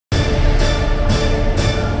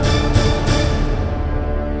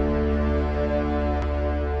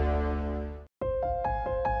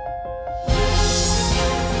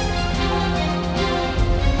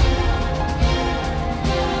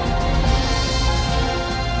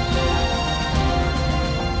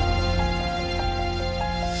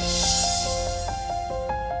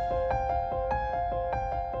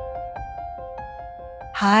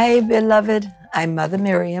Hi, beloved. I'm Mother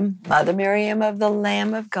Miriam of the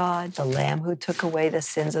Lamb of God, the Lamb who took away the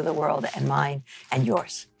sins of the world, and mine and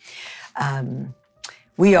yours.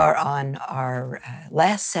 We are on our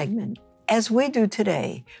last segment, as we do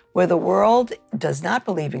today, where the world does not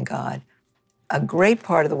believe in God. A great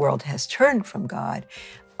part of the world has turned from God.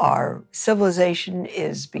 Our civilization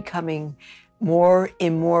is becoming more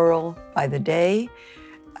immoral by the day.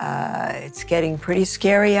 It's getting pretty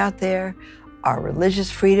scary out there. Our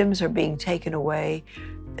religious freedoms are being taken away.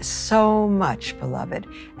 So much, beloved,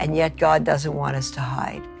 and yet God doesn't want us to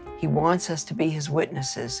hide. He wants us to be his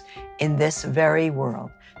witnesses in this very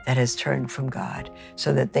world that has turned from God,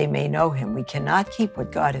 so that they may know him. We cannot keep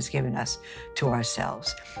what God has given us to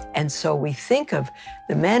ourselves. And so we think of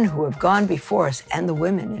the men who have gone before us and the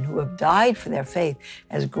women and who have died for their faith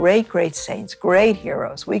as great, great saints, great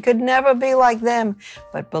heroes. We could never be like them,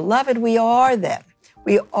 but beloved, we are them.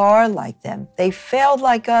 We are like them. They failed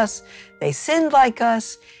like us, they sinned like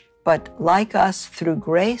us, but like us, through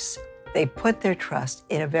grace, they put their trust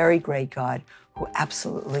in a very great God who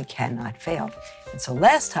absolutely cannot fail. And so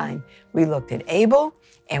last time we looked at Abel,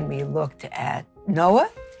 and we looked at Noah,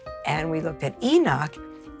 and we looked at Enoch,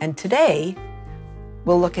 and today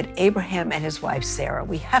we'll look at Abraham and his wife Sarah.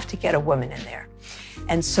 We have to get a woman in there.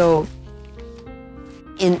 And so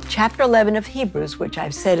in chapter 11 of Hebrews, which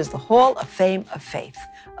I've said is the Hall of Fame of Faith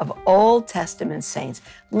of Old Testament saints,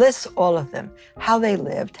 lists all of them, how they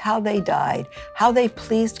lived, how they died, how they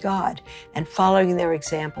pleased God. And following their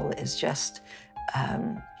example is just,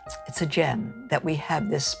 it's a gem that we have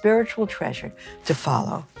this spiritual treasure to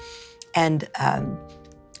follow. And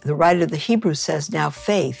the writer of the Hebrews says, now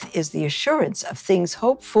faith is the assurance of things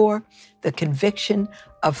hoped for, the conviction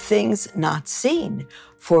of things not seen.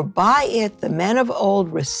 For by it the men of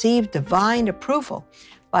old received divine approval.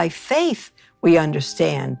 By faith we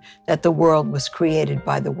understand that the world was created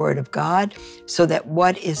by the word of God, so that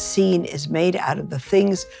what is seen is made out of the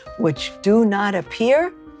things which do not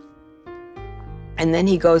appear. And then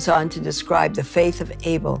he goes on to describe the faith of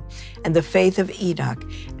Abel and the faith of Enoch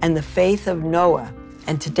and the faith of Noah.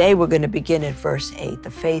 And today we're going to begin at verse 8,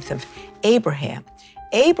 the faith of Abraham.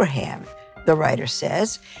 Abraham, the writer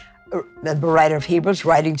says, the writer of Hebrews,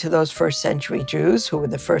 writing to those first century Jews who were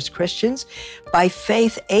the first Christians, by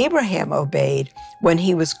faith Abraham obeyed when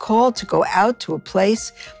he was called to go out to a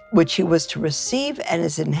place which he was to receive as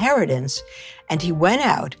his inheritance, and he went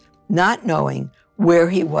out not knowing where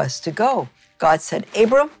he was to go. God said,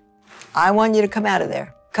 Abram, I want you to come out of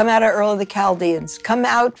there. Come out of Ur of the Chaldeans. Come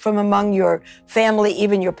out from among your family,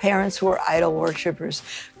 even your parents who are idol worshipers.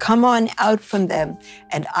 Come on out from them,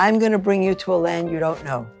 and I'm going to bring you to a land you don't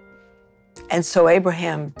know. And so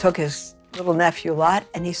Abraham took his little nephew Lot,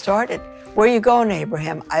 and he started. Where are you going,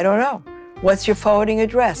 Abraham? I don't know. What's your forwarding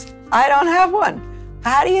address? I don't have one.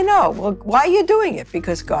 How do you know? Well, why are you doing it?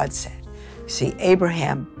 Because God said. See,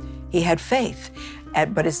 Abraham, he had faith,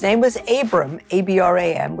 but his name was Abram,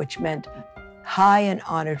 A-B-R-A-M, which meant high and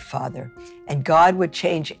honored father. And God would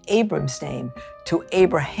change Abram's name to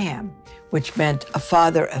Abraham, which meant a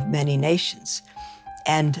father of many nations.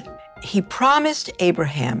 And he promised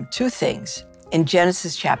Abraham two things in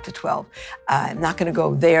Genesis chapter 12. I'm not going to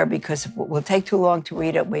go there because it will take too long to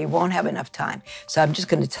read it. We won't have enough time. So I'm just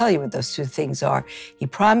going to tell you what those two things are. He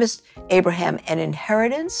promised Abraham an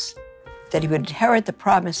inheritance, that he would inherit the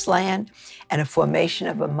promised land, and a formation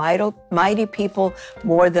of a mighty people,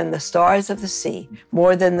 more than the stars of the sea,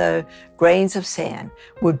 more than the grains of sand,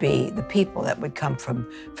 would be the people that would come from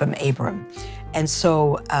Abram. And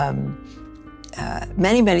so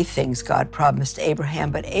many, many things God promised Abraham,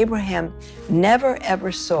 but Abraham never,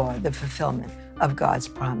 ever saw the fulfillment of God's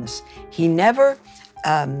promise. He never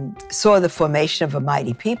saw the formation of a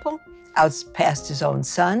mighty people out past his own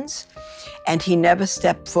sons, and he never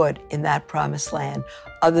stepped foot in that promised land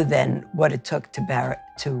other than what it took to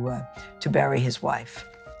bury his wife.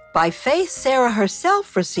 By faith, Sarah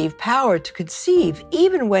herself received power to conceive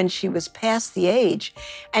even when she was past the age,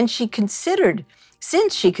 and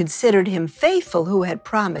since she considered him faithful who had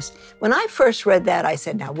promised. When I first read that, I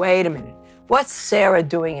said, now wait a minute. What's Sarah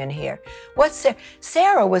doing in here?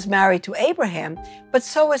 Sarah was married to Abraham, but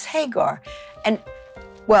so was Hagar. And,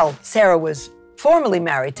 well, Sarah was formally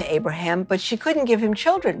married to Abraham, but she couldn't give him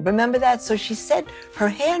children. Remember that? So she sent her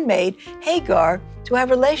handmaid, Hagar, to have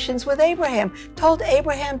relations with Abraham, told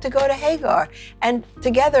Abraham to go to Hagar. And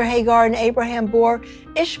together, Hagar and Abraham bore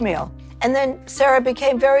Ishmael. And then Sarah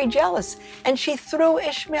became very jealous, and she threw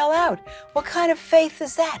Ishmael out. What kind of faith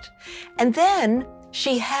is that? And then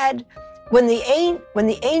she had, when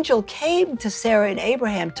the angel came to Sarah and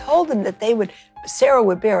Abraham, told them that Sarah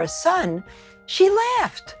would bear a son, she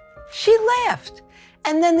laughed. She laughed.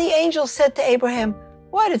 And then the angel said to Abraham,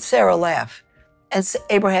 why did Sarah laugh? And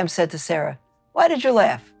Abraham said to Sarah, why did you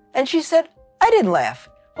laugh? And she said, I didn't laugh.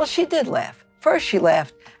 Well, she did laugh. First she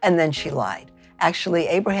laughed, and then she lied. Actually,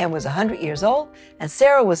 Abraham was 100 years old, and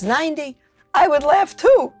Sarah was 90. I would laugh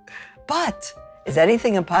too. But is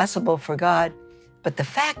anything impossible for God? But the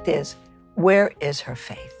fact is, where is her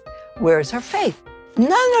faith? Where is her faith?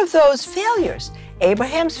 None of those failures.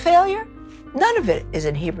 Abraham's failure, none of it is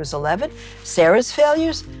in Hebrews 11. Sarah's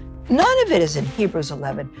failures, none of it is in Hebrews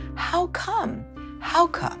 11. How come? How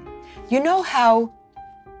come? You know how,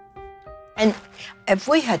 and if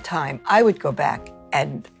we had time, I would go back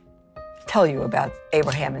and tell you about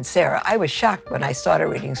Abraham and Sarah. I was shocked when I started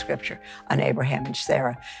reading scripture on Abraham and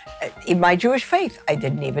Sarah. In my Jewish faith, I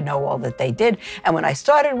didn't even know all that they did. And when I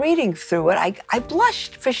started reading through it, I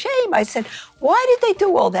blushed for shame. I said, why did they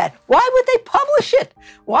do all that? Why would they publish it?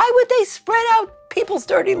 Why would they spread out people's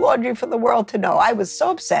dirty laundry for the world to know? I was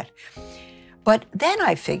so upset. But then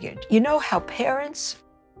I figured, you know how parents,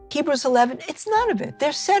 Hebrews 11, it's none of it.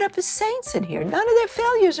 They're set up as saints in here. None of their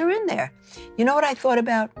failures are in there. You know what I thought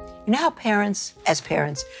about? You know how parents, as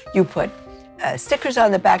parents, you put stickers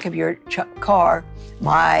on the back of your car,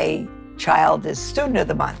 my child is student of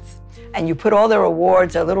the month, and you put all their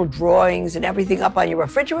awards, their little drawings and everything up on your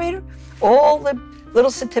refrigerator, all the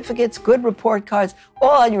little certificates, good report cards,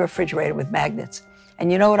 all on your refrigerator with magnets.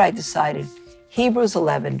 And you know what I decided? Hebrews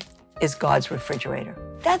 11 is God's refrigerator.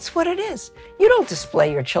 That's what it is. You don't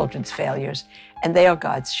display your children's failures, and they are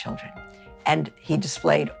God's children. And he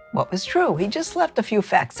displayed what was true. He just left a few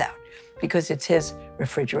facts out because it's his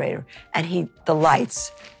refrigerator. And he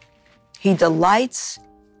delights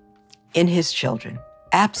in his children,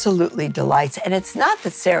 absolutely delights. And it's not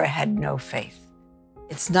that Sarah had no faith.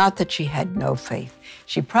 It's not that she had no faith.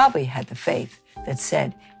 She probably had the faith that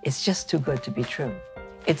said, it's just too good to be true.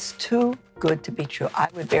 It's too good to be true. I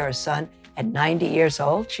would bear a son at 90 years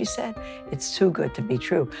old, she said. It's too good to be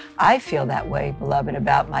true. I feel that way, beloved,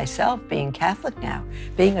 about myself, being Catholic now,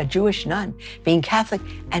 being a Jewish nun, being Catholic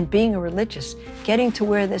and being a religious, getting to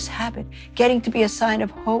wear this habit, getting to be a sign of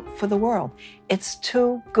hope for the world. It's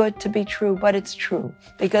too good to be true, but it's true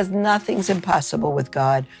because nothing's impossible with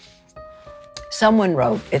God. Someone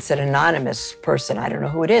wrote, it's an anonymous person, I don't know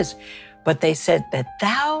who it is, but they said that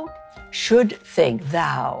thou shouldst think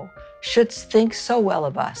so well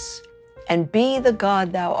of us, and be the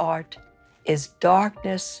God thou art, is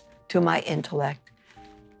darkness to my intellect,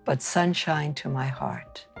 but sunshine to my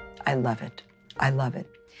heart. I love it. I love it.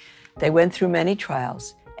 They went through many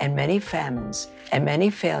trials and many famines and many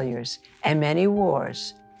failures and many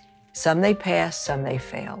wars. Some they passed, some they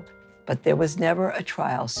failed, but there was never a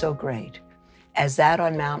trial so great as that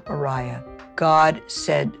on Mount Moriah. God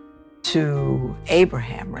said to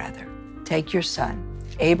Abraham, take your son,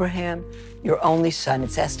 Abraham, your only son.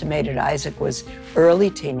 It's estimated Isaac was early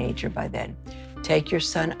teenager by then. Take your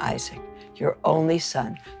son Isaac, your only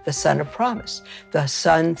son, the son of promise, the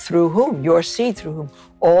son through whom, your seed through whom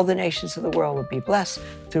all the nations of the world would be blessed,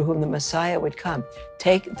 through whom the Messiah would come.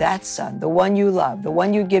 Take that son, the one you love, the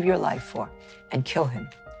one you give your life for, and kill him.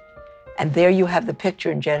 And there you have the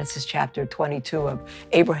picture in Genesis chapter 22 of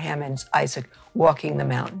Abraham and Isaac walking the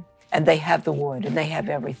mountain. And they have the wood and they have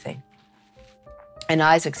everything. And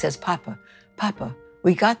Isaac says, Papa,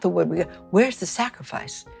 we got the wood. Where's the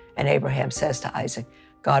sacrifice? And Abraham says to Isaac,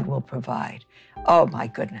 God will provide. Oh my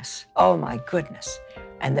goodness. Oh my goodness.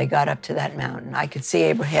 And they got up to that mountain. I could see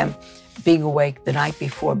Abraham being awake the night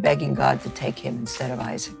before, begging God to take him instead of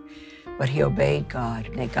Isaac. But he obeyed God.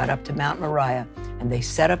 And they got up to Mount Moriah and they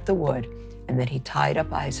set up the wood. And then he tied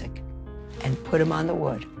up Isaac and put him on the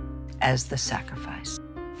wood as the sacrifice.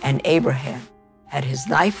 And Abraham had his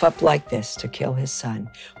knife up like this to kill his son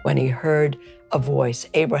when he heard a voice,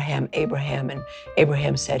 Abraham, Abraham. And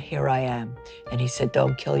Abraham said, here I am. And he said,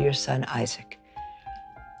 don't kill your son Isaac.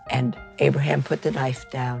 And Abraham put the knife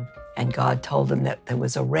down, and God told him that there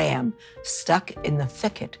was a ram stuck in the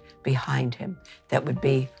thicket behind him that would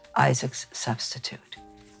be Isaac's substitute.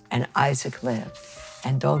 And Isaac lived.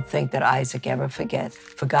 And don't think that Isaac ever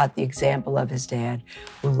forgot the example of his dad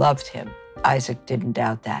who loved him. Isaac didn't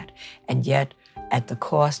doubt that. And yet, at the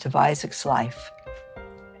cost of Isaac's life,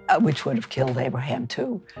 which would have killed Abraham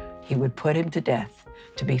too, he would put him to death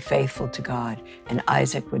to be faithful to God. And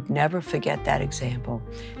Isaac would never forget that example.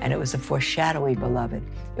 And it was a foreshadowing, beloved.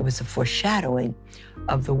 It was a foreshadowing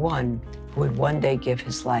of the one who would one day give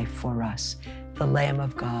his life for us, the Lamb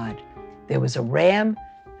of God. There was a ram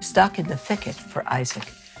stuck in the thicket for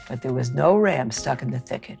Isaac, but there was no ram stuck in the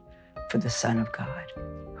thicket for the Son of God,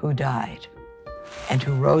 who died and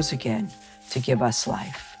who rose again to give us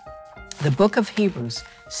life. The book of Hebrews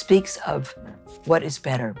speaks of what is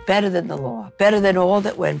better, better than the law, better than all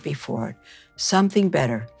that went before it, something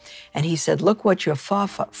better. And he said, look what your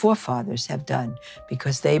forefathers have done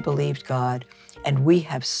because they believed God, and we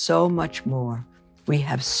have so much more. We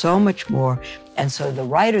have so much more. And so the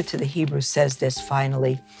writer to the Hebrews says this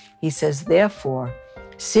finally. He says, therefore,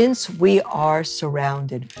 since we are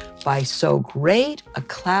surrounded by so great a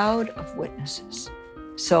cloud of witnesses,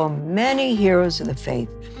 so many heroes of the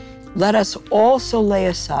faith, let us also lay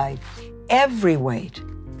aside every weight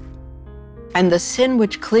and the sin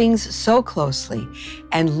which clings so closely,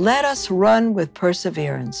 and let us run with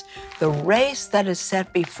perseverance the race that is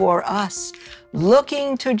set before us,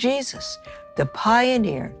 looking to Jesus, the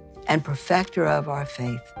pioneer and perfecter of our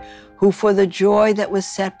faith, who for the joy that was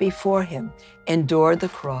set before him endured the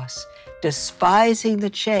cross, despising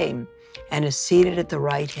the shame, and is seated at the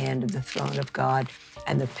right hand of the throne of God.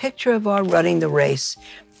 And the picture of our running the race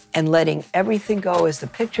and letting everything go is the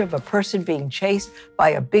picture of a person being chased by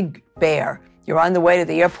a big bear. You're on the way to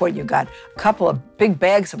the airport, you got a couple of big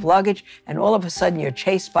bags of luggage, and all of a sudden you're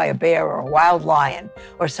chased by a bear or a wild lion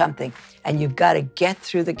or something, and you've got to get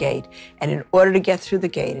through the gate. And in order to get through the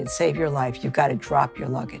gate and save your life, you've got to drop your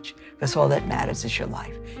luggage, because all that matters is your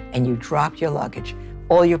life. And you drop your luggage,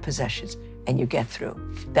 all your possessions, and you get through.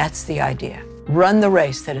 That's the idea. Run the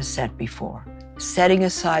race that is set before, setting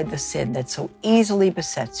aside the sin that so easily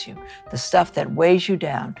besets you, the stuff that weighs you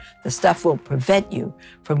down, the stuff will prevent you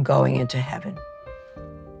from going into heaven.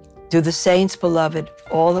 Do the saints, beloved,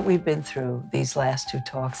 all that we've been through these last two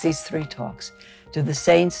talks, these three talks, do the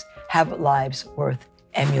saints have lives worth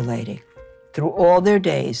emulating? Through all their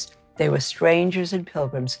days, they were strangers and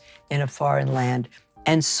pilgrims in a foreign land,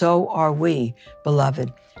 and so are we,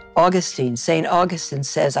 beloved. St. Augustine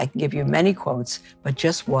says, I can give you many quotes, but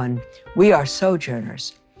just one. We are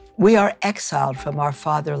sojourners. We are exiled from our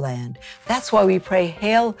fatherland. That's why we pray,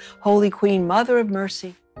 Hail, Holy Queen, Mother of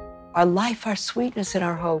Mercy, our life, our sweetness, and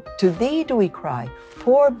our hope. To thee do we cry,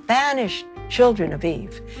 poor banished children of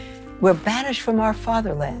Eve. We're banished from our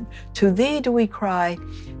fatherland. To thee do we cry.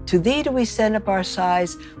 To thee do we send up our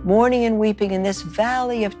sighs, mourning and weeping in this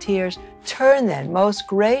valley of tears. Turn then, most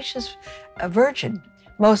gracious Virgin,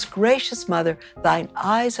 most gracious Mother, thine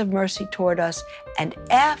eyes of mercy toward us, and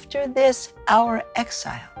after this our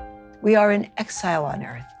exile, we are in exile on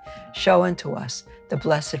earth, show unto us the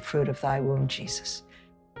blessed fruit of thy womb, Jesus.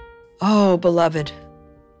 Oh, beloved,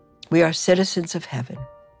 we are citizens of heaven.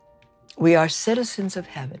 We are citizens of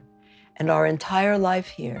heaven, and our entire life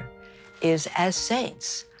here is as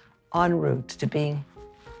saints en route to being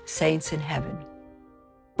saints in heaven.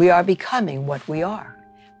 We are becoming what we are,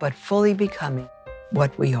 but fully becoming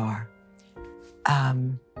what we are.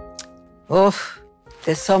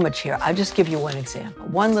 There's so much here. I'll just give you one example.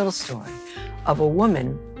 One little story of a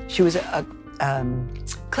woman. She was a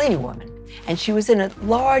cleaning woman, and she was in a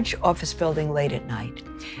large office building late at night,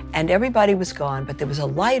 and everybody was gone, but there was a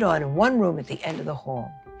light on in one room at the end of the hall.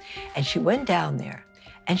 And she went down there,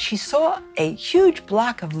 and she saw a huge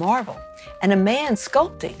block of marble and a man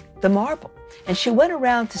sculpting the marble. And she went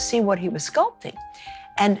around to see what he was sculpting.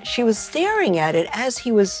 And she was staring at it as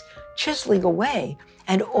he was chiseling away.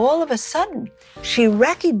 And all of a sudden, she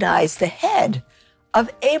recognized the head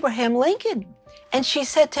of Abraham Lincoln. And she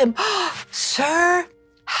said to him, oh, sir,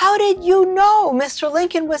 how did you know Mr.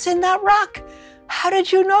 Lincoln was in that rock? How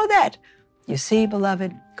did you know that? You see,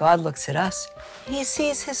 beloved, God looks at us. He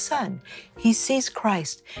sees his son. He sees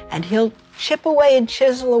Christ. And he'll chip away and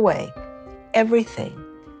chisel away everything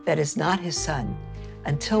that is not his son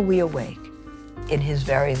until we awake in his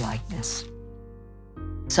very likeness.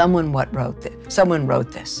 Someone wrote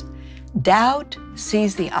this. Doubt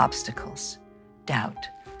sees the obstacles. Doubt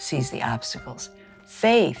sees the obstacles.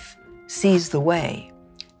 Faith sees the way.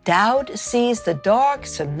 Doubt sees the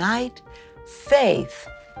darksome night. Faith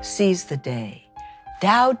sees the day.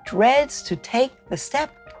 Doubt dreads to take the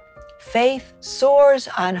step. Faith soars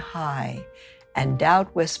on high. And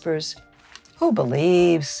doubt whispers, who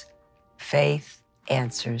believes? Faith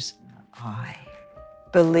answers, I.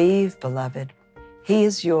 Believe, beloved. He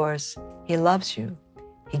is yours. He loves you.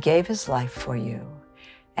 He gave his life for you.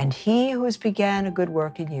 And he who has began a good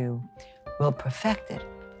work in you will perfect it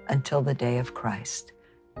until the day of Christ.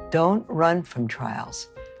 Don't run from trials.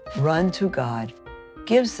 Run to God.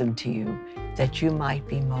 Gives them to you that you might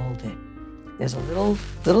be molded. There's a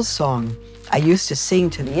little song I used to sing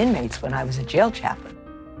to the inmates when I was a jail chaplain.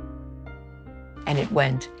 And it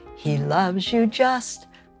went, he loves you just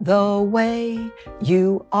the way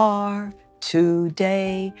you are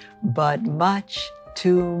today, but much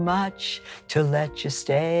too much to let you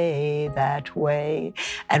stay that way.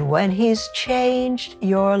 And when He's changed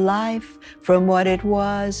your life from what it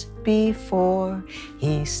was before,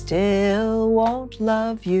 He still won't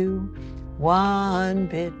love you one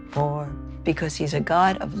bit more, because He's a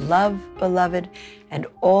God of love, beloved, and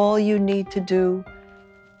all you need to do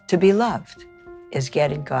to be loved is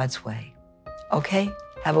get in God's way. Okay?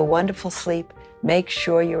 Have a wonderful sleep. Make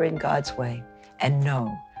sure you're in God's way and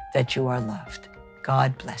know that you are loved.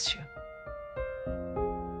 God bless you.